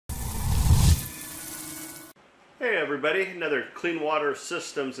Hey everybody, another clean water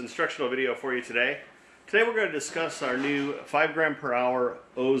systems instructional video for you today. Today we're going to discuss our new 5 gram per hour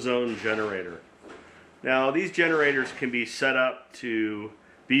ozone generator. Now these generators can be set up to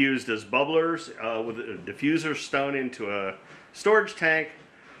be used as bubblers with a diffuser stone into a storage tank,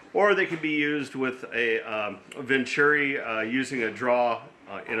 or they can be used with a Venturi using a draw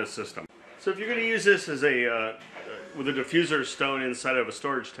in a system. So if you're going to use this as with a diffuser stone inside of a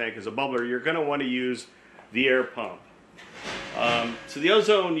storage tank as a bubbler, you're going to want to use the air pump. So the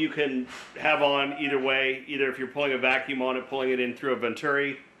ozone you can have on either way, either if you're pulling a vacuum on it, pulling it in through a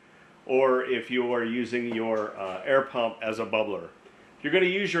Venturi, or if you are using your air pump as a bubbler. If you're going to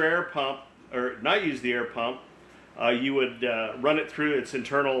use your air pump, or not use the air pump, you would run it through its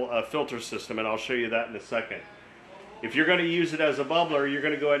internal filter system, and I'll show you that in a second. If you're going to use it as a bubbler, you're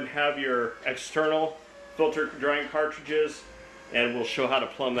going to go ahead and have your external filter drying cartridges, and we'll show how to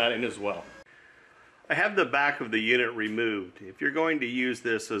plumb that in as well. I have the back of the unit removed. If you're going to use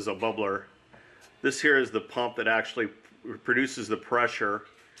this as a bubbler, this here is the pump that actually produces the pressure.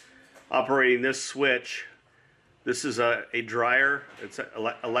 Operating this switch, this is a dryer. It's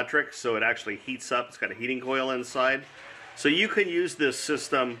electric, so it actually heats up. It's got a heating coil inside. So you can use this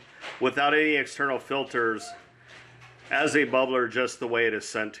system without any external filters as a bubbler just the way it is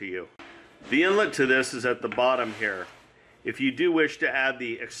sent to you. The inlet to this is at the bottom here. If you do wish to add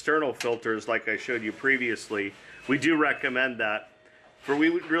the external filters like I showed you previously, we do recommend that. For we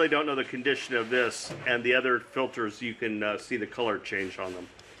really don't know the condition of this, and the other filters you can see the color change on them.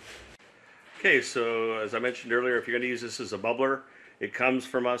 Okay, so as I mentioned earlier, if you're going to use this as a bubbler, it comes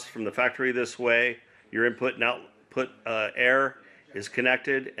from us from the factory this way. Your input and output air is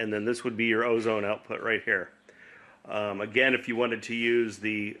connected, and then this would be your ozone output right here. Again, if you wanted to use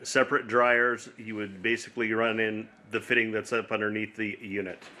the separate dryers, you would basically run in the fitting that's up underneath the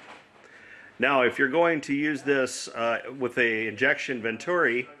unit. Now, if you're going to use this with a injection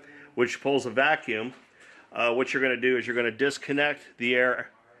Venturi, which pulls a vacuum, what you're going to do is you're going to disconnect the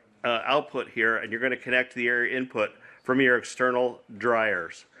air output here, and you're going to connect the air input from your external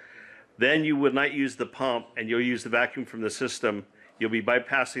dryers. Then you would not use the pump, and you'll use the vacuum from the system. You'll be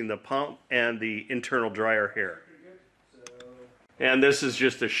bypassing the pump and the internal dryer here. And this is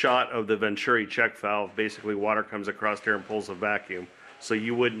just a shot of the Venturi check valve. Basically, water comes across here and pulls a vacuum. So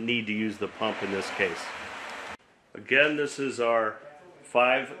you wouldn't need to use the pump in this case. Again, this is our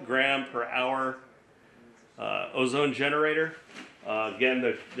 5 gram per hour ozone generator. Again,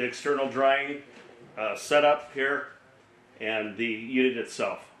 the external drying setup here and the unit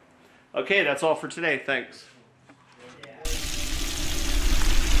itself. Okay, that's all for today. Thanks.